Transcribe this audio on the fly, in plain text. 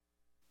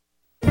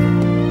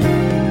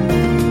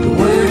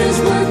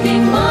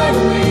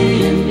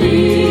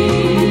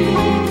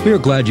We are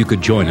glad you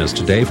could join us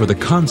today for the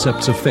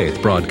Concepts of Faith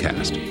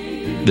broadcast.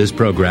 This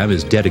program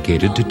is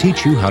dedicated to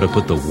teach you how to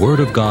put the Word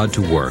of God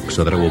to work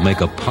so that it will make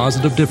a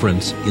positive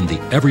difference in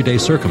the everyday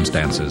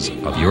circumstances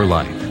of your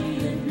life.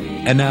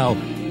 And now,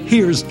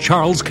 here's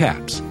Charles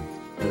Capps.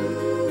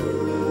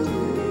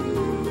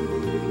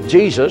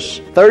 Jesus,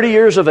 30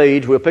 years of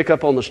age, we'll pick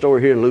up on the story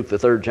here in Luke, the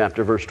 3rd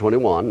chapter, verse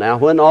 21. Now,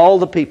 when all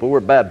the people were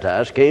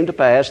baptized, came to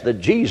pass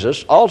that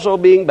Jesus, also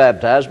being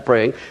baptized,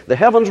 praying, the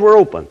heavens were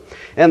open,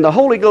 and the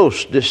Holy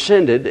Ghost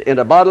descended in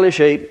a bodily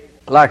shape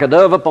like a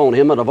dove upon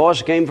him, and a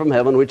voice came from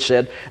heaven which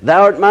said,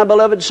 Thou art my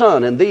beloved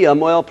Son, and thee I'm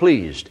well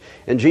pleased.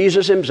 And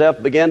Jesus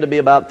himself began to be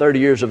about 30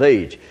 years of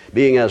age,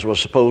 being as was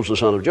supposed the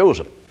son of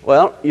Joseph.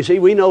 Well, you see,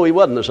 we know he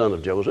wasn't the son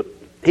of Joseph.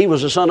 He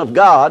was the son of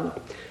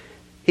God.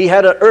 He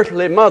had an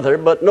earthly mother,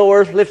 but no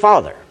earthly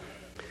father.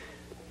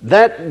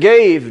 That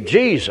gave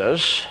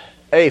Jesus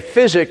a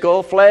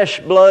physical flesh,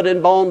 blood,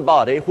 and bone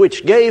body,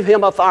 which gave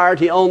him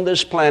authority on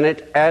this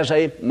planet as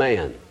a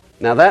man.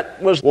 Now,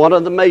 that was one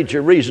of the major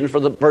reasons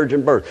for the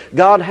virgin birth.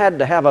 God had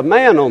to have a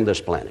man on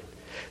this planet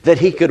that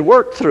he could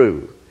work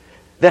through,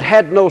 that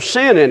had no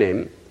sin in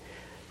him,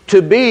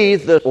 to be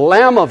the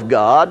Lamb of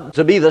God,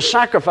 to be the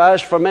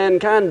sacrifice for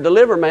mankind,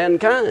 deliver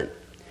mankind.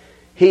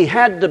 He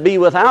had to be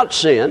without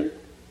sin.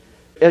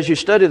 As you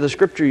study the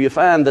Scripture, you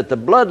find that the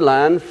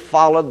bloodline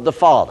followed the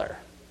Father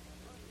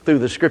through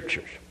the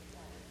Scriptures.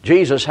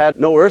 Jesus had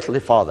no earthly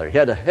father. He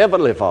had a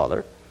heavenly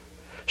Father.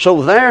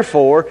 So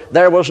therefore,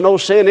 there was no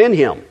sin in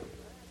him.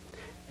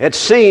 It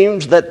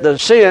seems that the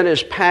sin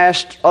is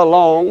passed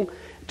along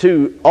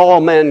to all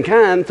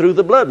mankind through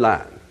the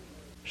bloodline.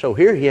 So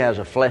here he has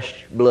a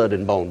flesh, blood,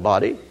 and bone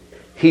body.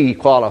 He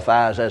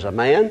qualifies as a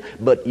man,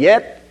 but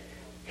yet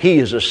he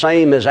is the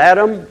same as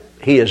Adam.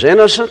 He is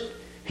innocent.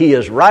 He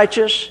is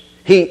righteous.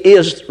 He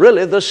is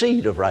really the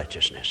seed of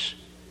righteousness.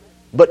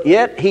 But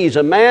yet he's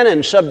a man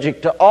and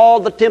subject to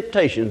all the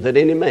temptations that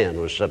any man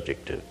was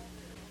subject to.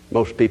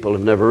 Most people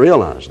have never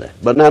realized that.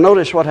 But now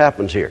notice what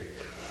happens here.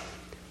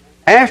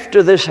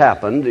 After this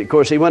happened, of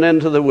course, he went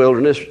into the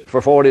wilderness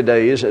for 40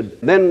 days. And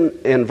then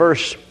in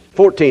verse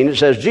 14 it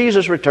says,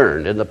 Jesus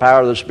returned in the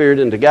power of the Spirit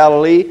into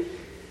Galilee,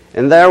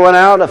 and there went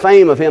out a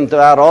fame of him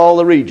throughout all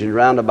the region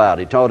round about.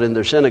 He taught in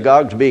their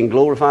synagogues, being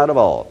glorified of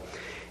all.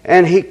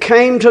 And he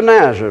came to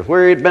Nazareth,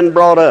 where he had been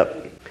brought up.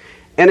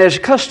 And as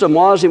custom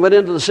was, he went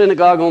into the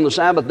synagogue on the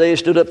Sabbath day,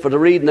 stood up for to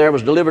read, and there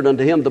was delivered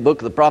unto him the book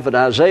of the prophet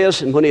Isaiah.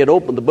 And when he had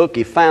opened the book,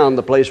 he found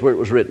the place where it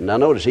was written. Now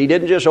notice, he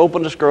didn't just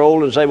open the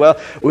scroll and say, well,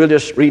 we'll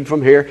just read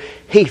from here.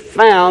 He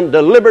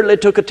deliberately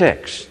took a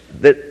text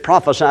that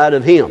prophesied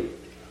of him.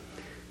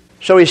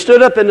 So he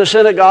stood up in the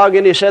synagogue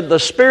and he said, The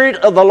Spirit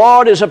of the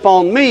Lord is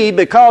upon me,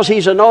 because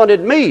he's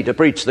anointed me to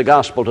preach the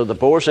gospel to the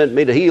poor, sent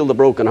me to heal the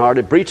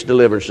brokenhearted, preach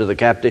deliverance to the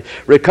captive,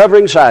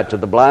 recovering sight to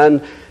the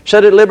blind,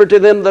 set at liberty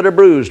them that are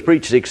bruised,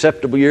 preach the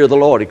acceptable year of the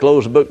Lord. He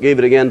closed the book, gave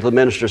it again to the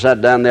minister,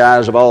 sat down. The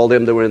eyes of all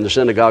them that were in the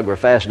synagogue were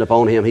fastened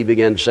upon him. He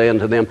began to say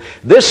unto them,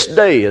 This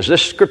day is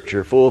this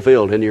scripture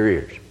fulfilled in your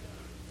ears.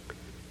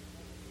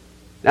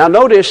 Now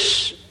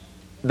notice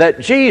that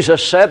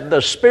Jesus said,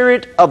 The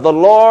Spirit of the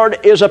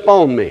Lord is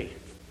upon me.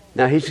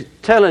 Now he's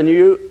telling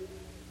you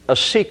a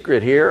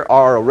secret here,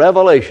 or a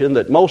revelation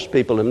that most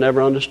people have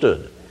never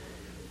understood.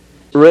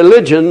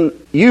 Religion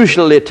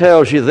usually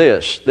tells you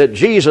this, that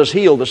Jesus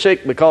healed the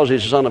sick because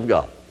he's the Son of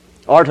God,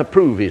 or to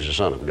prove he's the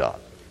Son of God.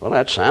 Well,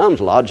 that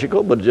sounds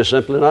logical, but it's just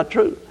simply not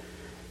true.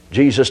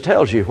 Jesus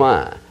tells you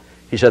why.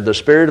 He said, The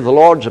Spirit of the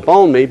Lord's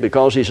upon me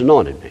because he's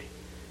anointed me.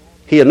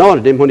 He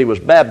anointed him when he was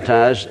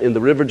baptized in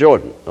the River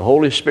Jordan. The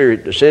Holy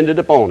Spirit descended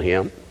upon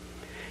him,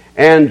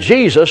 and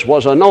Jesus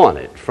was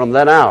anointed from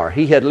that hour.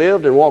 He had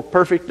lived and walked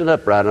perfect and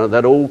upright under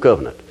that old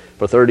covenant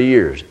for 30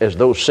 years, as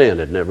though sin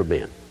had never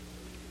been.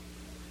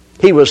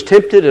 He was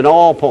tempted in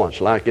all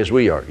points like as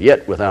we are,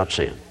 yet without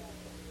sin.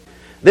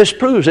 This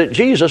proves that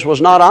Jesus was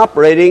not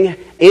operating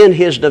in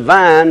his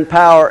divine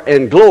power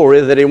and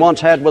glory that he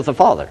once had with the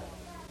Father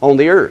on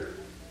the earth,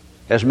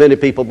 as many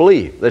people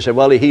believe. They say,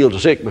 well, he healed the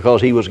sick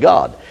because he was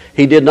God.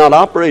 He did not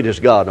operate as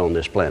God on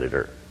this planet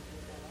earth.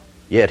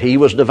 Yet he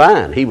was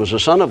divine. He was the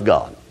Son of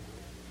God.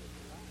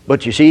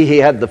 But you see, he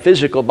had the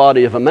physical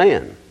body of a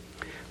man.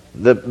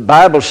 The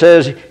Bible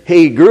says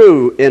he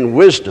grew in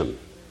wisdom.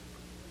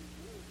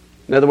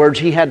 In other words,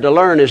 he had to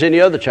learn as any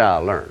other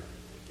child learned.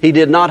 He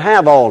did not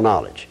have all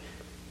knowledge.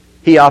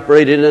 He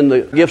operated in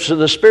the gifts of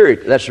the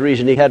Spirit. That's the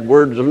reason he had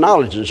words of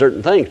knowledge in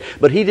certain things.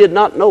 But he did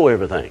not know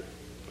everything.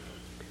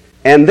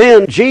 And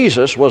then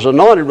Jesus was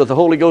anointed with the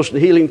Holy Ghost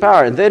and healing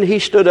power. And then he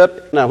stood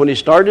up. Now, when he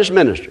started his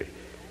ministry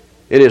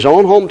in his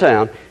own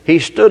hometown, he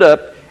stood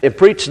up and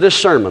preached this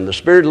sermon, The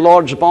Spirit of the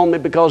Lord is upon me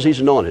because he's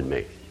anointed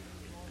me.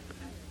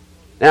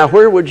 Now,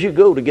 where would you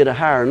go to get a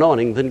higher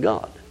anointing than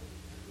God?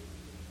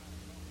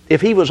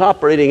 If he was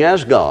operating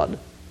as God,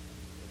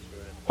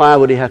 why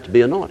would he have to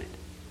be anointed?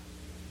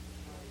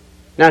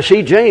 Now,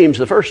 see, James,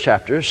 the 1st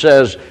chapter,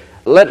 says,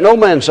 Let no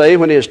man say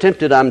when he is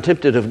tempted, I'm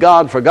tempted of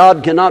God, for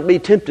God cannot be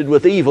tempted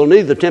with evil,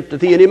 neither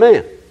tempteth he any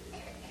man.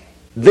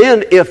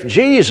 Then if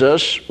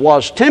Jesus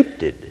was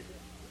tempted,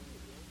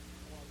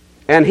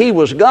 and he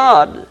was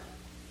God,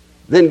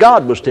 then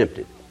God was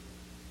tempted.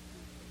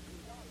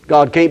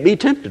 God can't be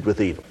tempted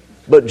with evil.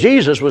 But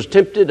Jesus was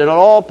tempted at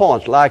all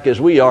points, like as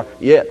we are,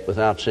 yet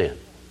without sin.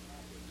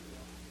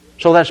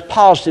 So that's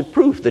positive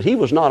proof that he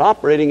was not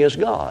operating as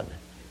God.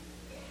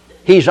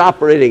 He's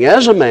operating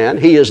as a man.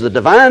 He is the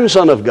divine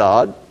Son of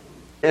God.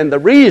 And the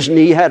reason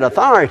he had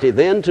authority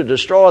then to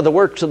destroy the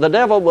works of the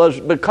devil was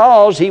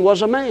because he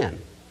was a man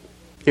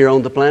here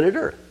on the planet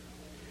Earth.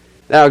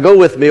 Now go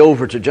with me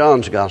over to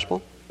John's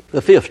Gospel,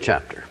 the 5th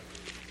chapter.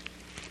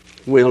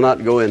 We'll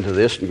not go into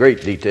this in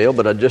great detail,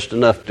 but just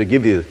enough to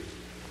give you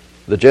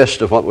the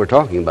gist of what we're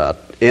talking about.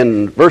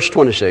 In verse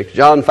 26,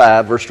 John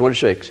 5, verse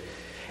 26,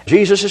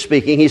 Jesus is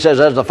speaking. He says,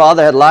 as the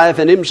Father had life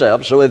in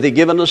himself, so hath he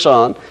given the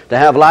Son to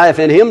have life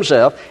in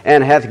himself,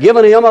 and hath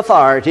given him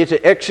authority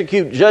to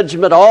execute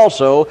judgment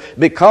also,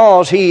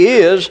 because he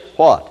is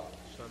what?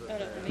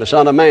 The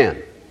Son of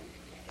Man.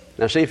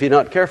 Now see, if you're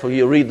not careful,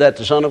 you'll read that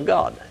the Son of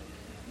God.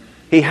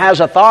 He has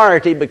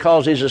authority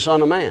because he's the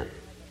Son of Man.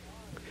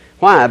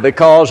 Why?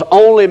 Because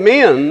only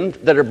men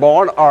that are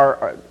born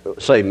are,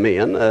 say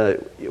men,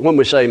 when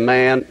we say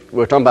man,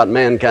 we're talking about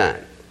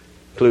mankind.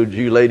 Includes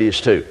you ladies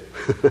too.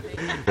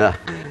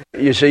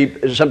 You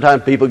see,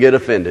 sometimes people get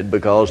offended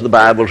because the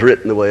Bible's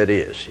written the way it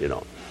is, you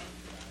know.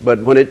 But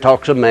when it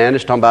talks of man,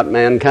 it's talking about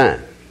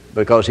mankind.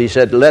 Because he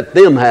said, let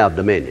them have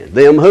dominion.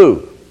 Them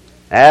who?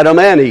 Adam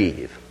and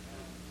Eve.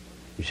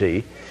 You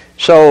see?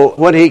 So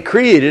when he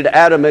created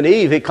Adam and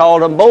Eve, he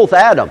called them both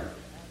Adam.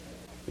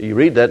 You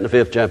read that in the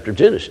 5th chapter of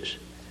Genesis.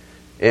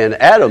 And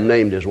Adam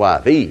named his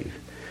wife Eve.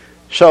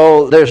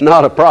 So there's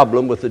not a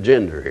problem with the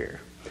gender here.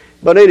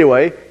 But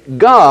anyway,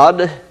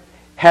 God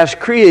has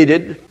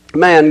created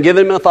man,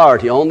 given him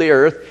authority on the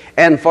earth,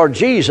 and for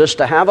Jesus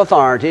to have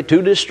authority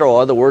to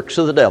destroy the works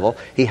of the devil,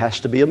 he has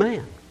to be a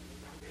man.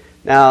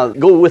 Now,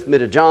 go with me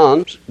to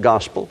John's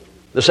Gospel,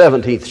 the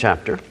 17th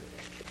chapter.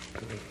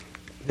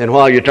 And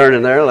while you're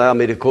turning there, allow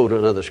me to quote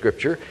another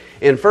scripture.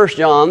 In 1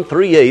 John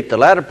 3:8, the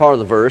latter part of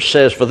the verse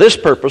says, for this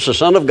purpose the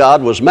Son of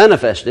God was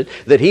manifested,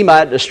 that he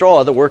might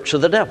destroy the works of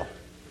the devil.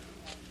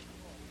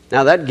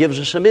 Now that gives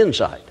us some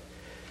insight.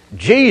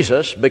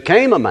 Jesus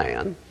became a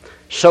man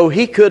so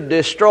he could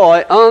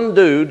destroy,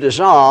 undo,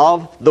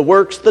 dissolve the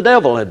works the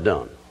devil had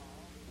done.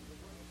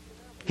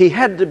 He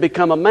had to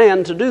become a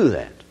man to do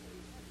that.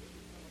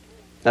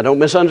 Now don't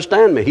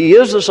misunderstand me. He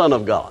is the Son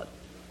of God.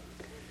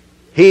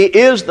 He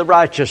is the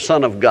righteous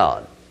Son of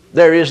God.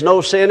 There is no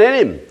sin in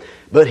him.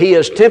 But he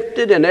is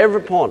tempted in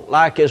every point,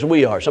 like as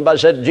we are. Somebody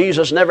said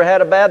Jesus never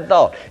had a bad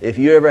thought. If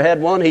you ever had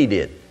one, he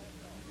did.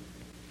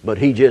 But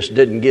he just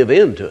didn't give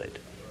in to it.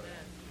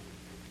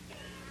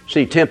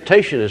 See,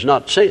 temptation is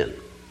not sin.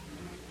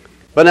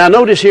 But now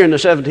notice here in the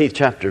 17th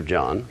chapter of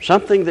John,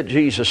 something that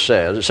Jesus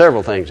says,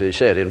 several things that he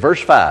said. In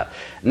verse 5,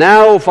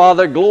 now, O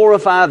Father,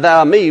 glorify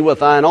thou me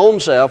with thine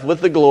own self,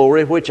 with the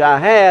glory which I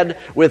had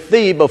with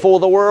thee before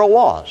the world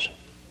was.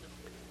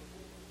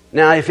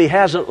 Now, if he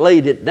hasn't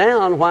laid it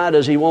down, why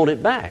does he want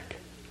it back?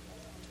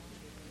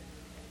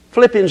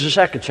 Philippians, the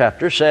 2nd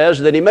chapter, says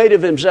that he made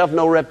of himself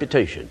no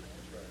reputation.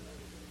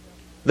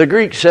 The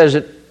Greek says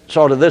it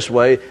sort of this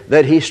way,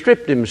 that he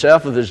stripped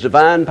himself of his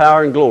divine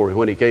power and glory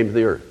when he came to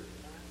the earth.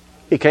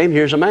 He came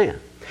here as a man.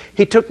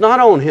 He took not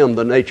on him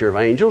the nature of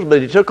angels,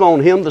 but he took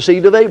on him the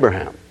seed of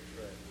Abraham.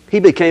 He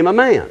became a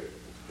man.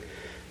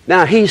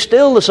 Now, he's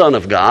still the Son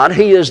of God.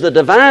 He is the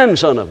divine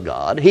Son of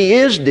God. He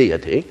is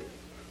deity.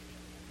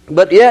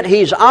 But yet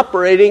he's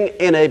operating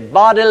in a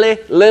bodily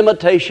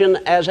limitation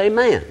as a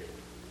man.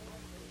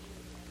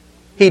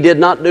 He did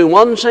not do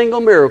one single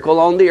miracle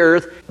on the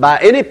earth by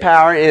any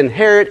power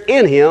inherent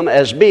in him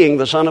as being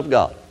the Son of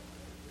God.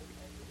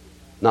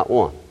 Not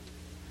one.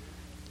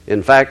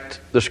 In fact,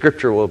 the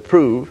Scripture will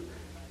prove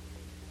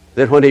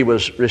that when he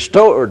was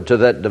restored to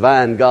that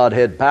divine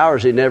Godhead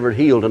powers, he never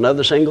healed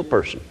another single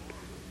person.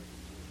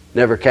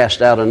 Never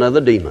cast out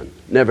another demon.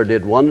 Never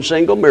did one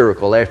single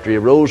miracle after he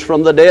rose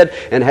from the dead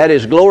and had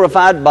his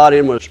glorified body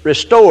and was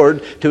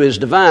restored to his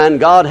divine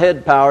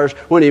Godhead powers.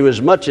 When he was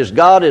as much as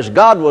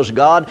God was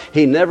God,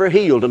 he never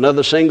healed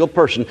another single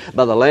person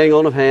by the laying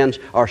on of hands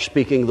or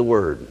speaking the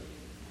word.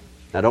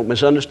 Now don't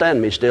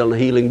misunderstand me, still in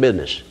the healing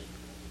business.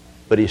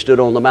 But he stood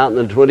on the mountain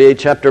in the 28th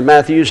chapter of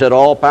Matthew, said,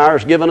 all power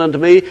is given unto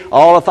me,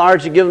 all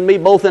authority is given me,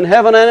 both in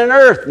heaven and in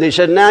earth. And he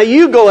said, now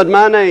you go in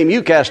my name,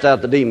 you cast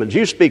out the demons,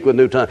 you speak with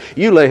new tongues,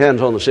 you lay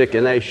hands on the sick,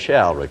 and they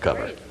shall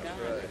recover.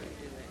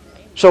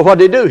 So what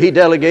did he do? He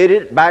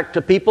delegated it back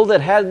to people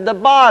that had the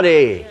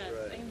body.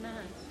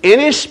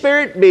 Any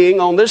spirit being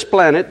on this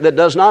planet that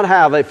does not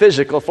have a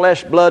physical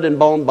flesh, blood, and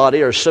bone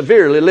body are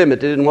severely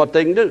limited in what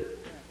they can do.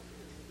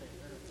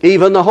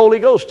 Even the Holy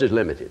Ghost is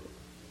limited.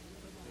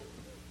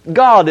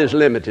 God is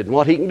limited in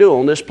what he can do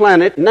on this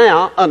planet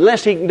now,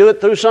 unless he can do it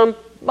through some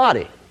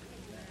body.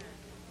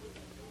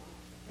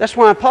 That's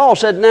why Paul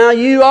said, now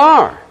you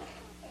are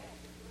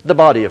the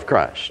body of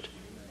Christ,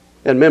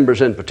 and members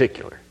in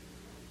particular.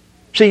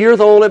 See, you're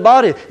the only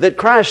body that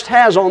Christ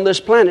has on this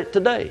planet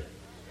today.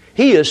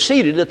 He is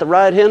seated at the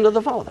right hand of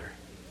the Father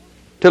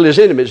till his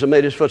enemies have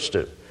made his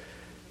footstool.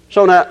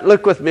 So now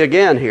look with me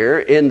again here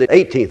in the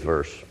 18th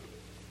verse.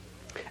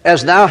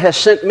 As thou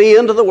hast sent me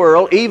into the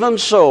world, even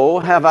so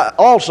have I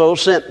also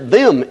sent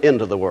them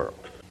into the world.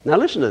 Now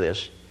listen to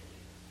this.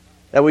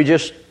 That we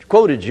just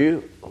quoted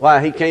you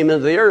why he came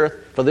into the earth.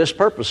 For this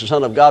purpose the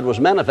Son of God was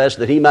manifest,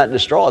 that he might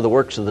destroy the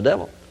works of the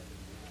devil.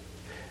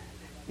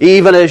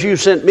 Even as you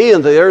sent me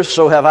into the earth,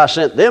 so have I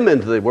sent them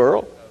into the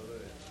world.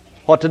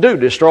 What to do?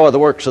 Destroy the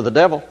works of the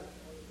devil.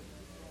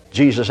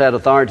 Jesus had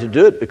authority to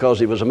do it because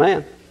he was a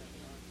man.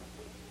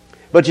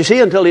 But you see,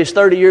 until he's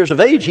 30 years of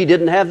age, he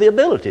didn't have the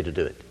ability to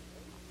do it.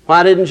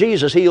 Why didn't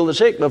Jesus heal the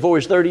sick before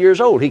he's 30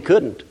 years old? He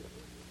couldn't.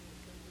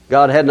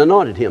 God hadn't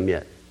anointed him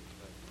yet.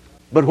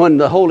 But when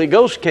the Holy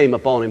Ghost came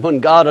upon him,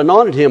 when God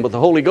anointed him with the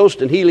Holy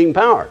Ghost and healing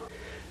power.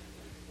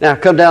 Now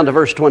come down to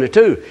verse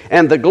 22.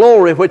 And the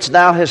glory which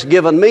thou hast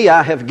given me,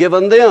 I have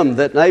given them,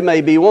 that they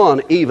may be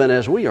one, even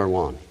as we are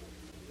one.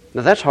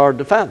 Now that's hard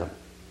to fathom.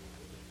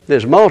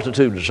 There's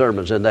multitude of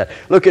sermons in that.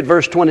 Look at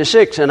verse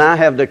 26. And I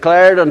have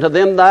declared unto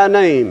them thy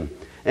name,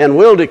 and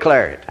will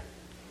declare it,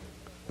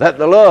 that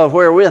the love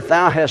wherewith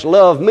thou hast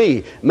loved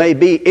me may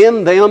be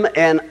in them,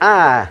 and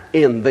I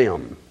in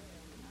them.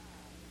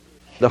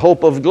 The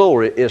hope of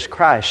glory is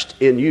Christ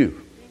in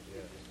you.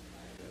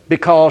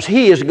 Because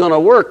he is going to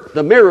work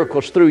the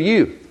miracles through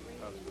you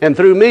and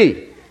through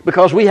me.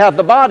 Because we have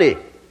the body.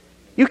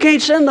 You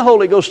can't send the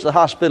Holy Ghost to the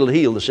hospital to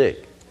heal the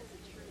sick.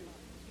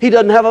 He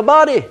doesn't have a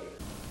body.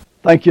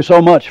 Thank you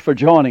so much for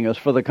joining us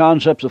for the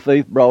Concepts of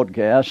Faith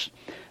broadcast.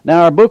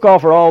 Now our book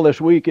offer all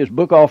this week is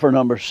book offer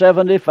number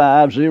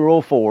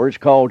 7504. It's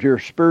called Your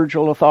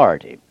Spiritual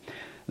Authority.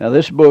 Now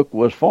this book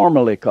was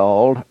formerly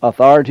called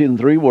Authority in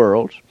Three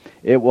Worlds.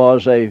 It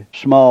was a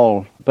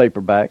small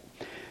paperback.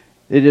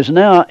 It is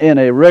now in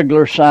a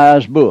regular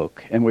size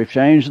book, and we've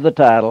changed the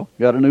title,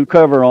 got a new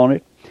cover on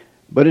it,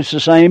 but it's the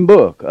same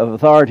book of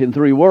Authority in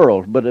Three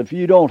Worlds. But if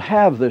you don't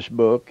have this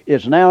book,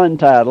 it's now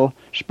entitled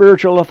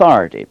Spiritual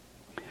Authority.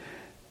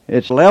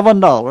 It's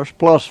 $11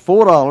 plus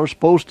 $4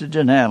 postage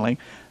and handling.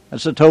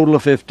 That's a total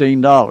of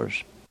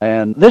 $15.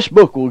 And this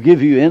book will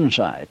give you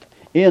insight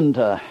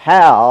into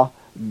how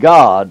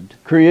God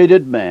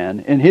created man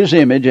in his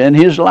image and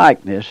his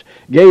likeness,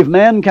 gave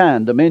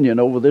mankind dominion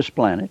over this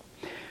planet.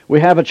 We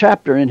have a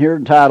chapter in here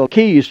entitled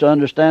Keys to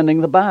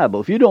Understanding the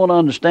Bible. If you don't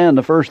understand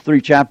the first 3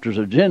 chapters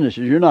of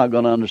Genesis, you're not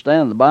going to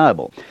understand the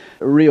Bible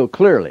real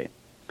clearly.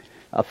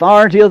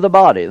 Authority of the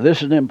body. This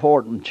is an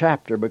important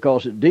chapter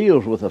because it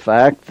deals with the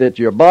fact that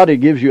your body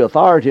gives you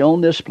authority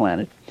on this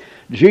planet.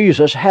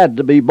 Jesus had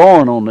to be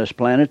born on this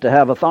planet to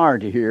have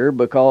authority here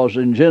because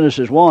in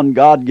Genesis 1,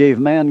 God gave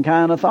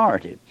mankind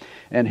authority.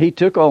 And he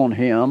took on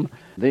him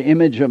the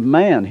image of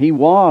man. He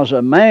was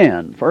a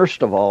man,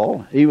 first of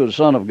all. He was the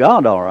Son of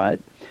God, all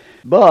right.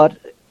 But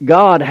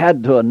God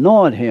had to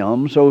anoint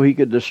him so he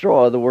could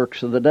destroy the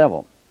works of the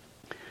devil.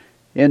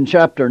 In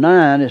chapter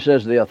 9, it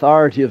says the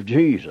authority of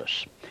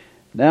Jesus.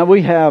 Now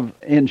we have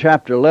in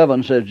chapter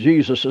 11 says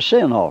Jesus a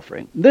sin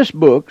offering. This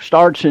book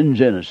starts in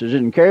Genesis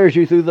and carries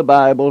you through the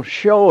Bible,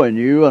 showing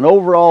you an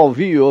overall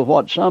view of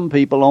what some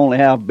people only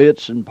have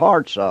bits and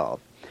parts of.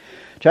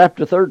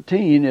 Chapter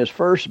 13 is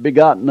first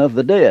begotten of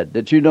the dead.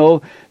 Did you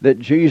know that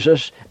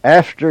Jesus,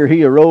 after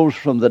he arose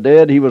from the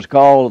dead, he was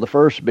called the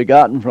first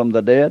begotten from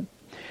the dead?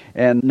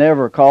 And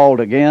never called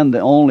again the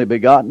only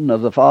begotten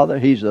of the Father.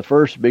 He's the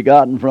first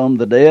begotten from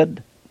the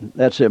dead.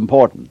 That's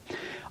important.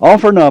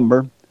 Offer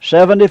number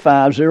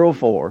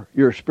 7504,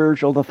 Your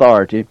Spiritual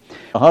Authority.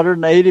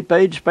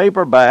 180-page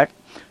paperback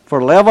for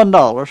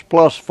 $11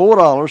 plus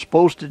 $4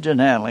 postage and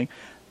handling.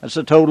 That's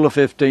a total of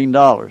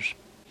 $15.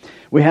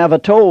 We have a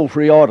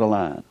toll-free order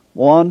line,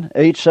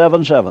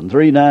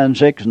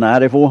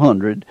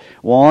 1-877-396-9400,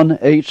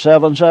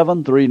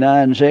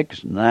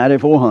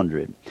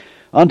 1-877-396-9400.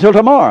 Until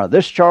tomorrow,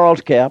 this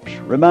Charles Capps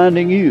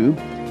reminding you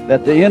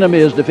that the enemy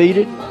is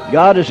defeated,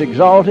 God is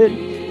exalted,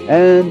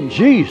 and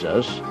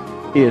Jesus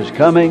is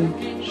coming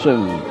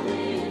soon.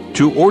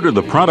 To order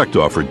the product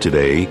offered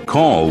today,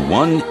 call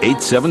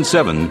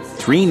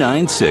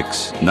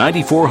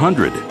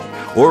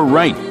 1-877-396-9400 or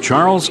write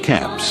Charles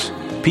Capps,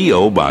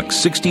 P.O. Box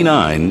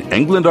 69,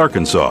 England,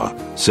 Arkansas,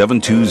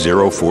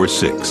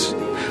 72046.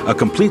 A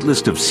complete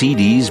list of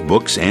CDs,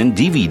 books, and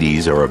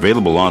DVDs are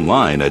available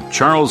online at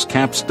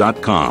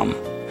charlescapps.com.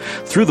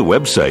 Through the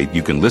website,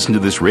 you can listen to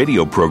this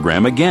radio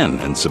program again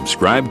and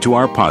subscribe to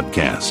our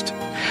podcast.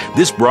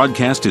 This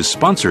broadcast is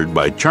sponsored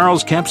by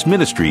Charles Capps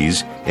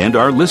Ministries and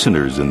our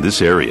listeners in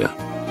this area.